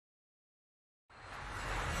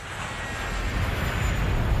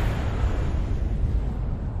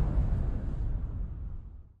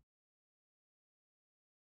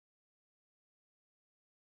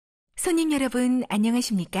손님 여러분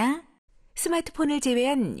안녕하십니까? 스마트폰을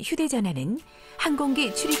제외한 휴대전화는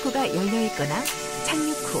항공기 출입구가 열려있거나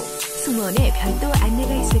착륙 후 승무원의 별도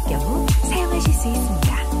안내가 있을 경우 사용하실 수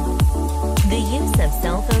있습니다. The use of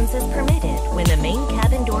cell phones is permitted when the main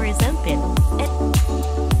cabin door is open.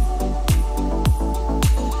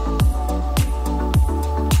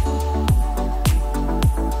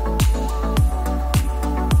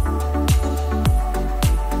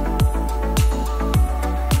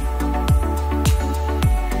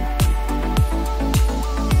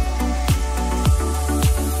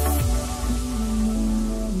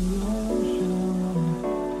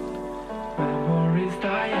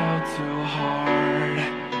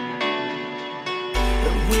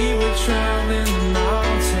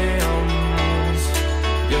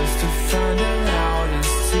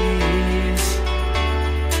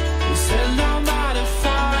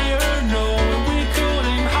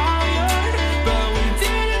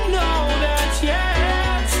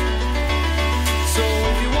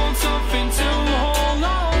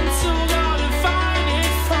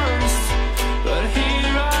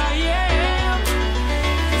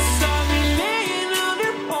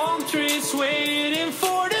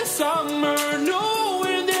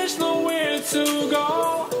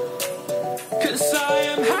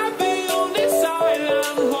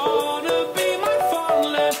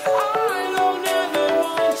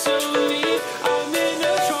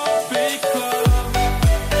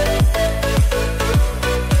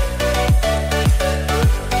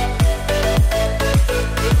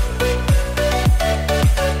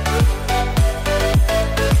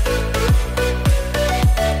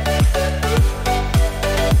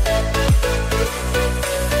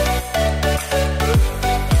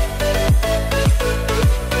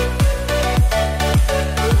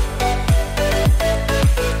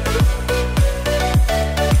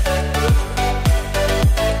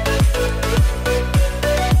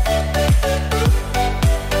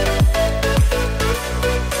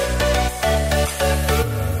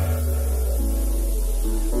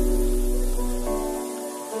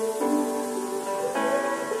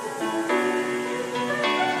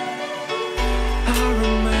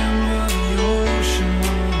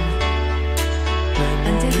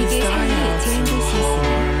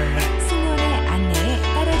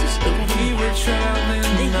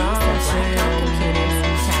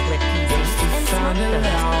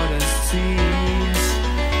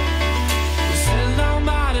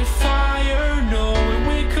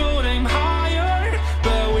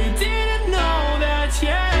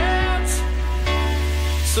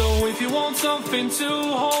 Something to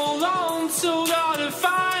hold on to, gotta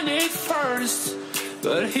find it first.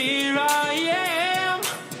 But here I am,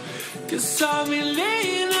 'cause I've been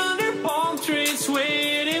laying under palm trees,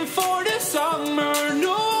 waiting for the summer,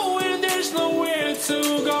 knowing there's nowhere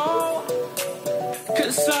to go.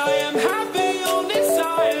 'Cause I am happy.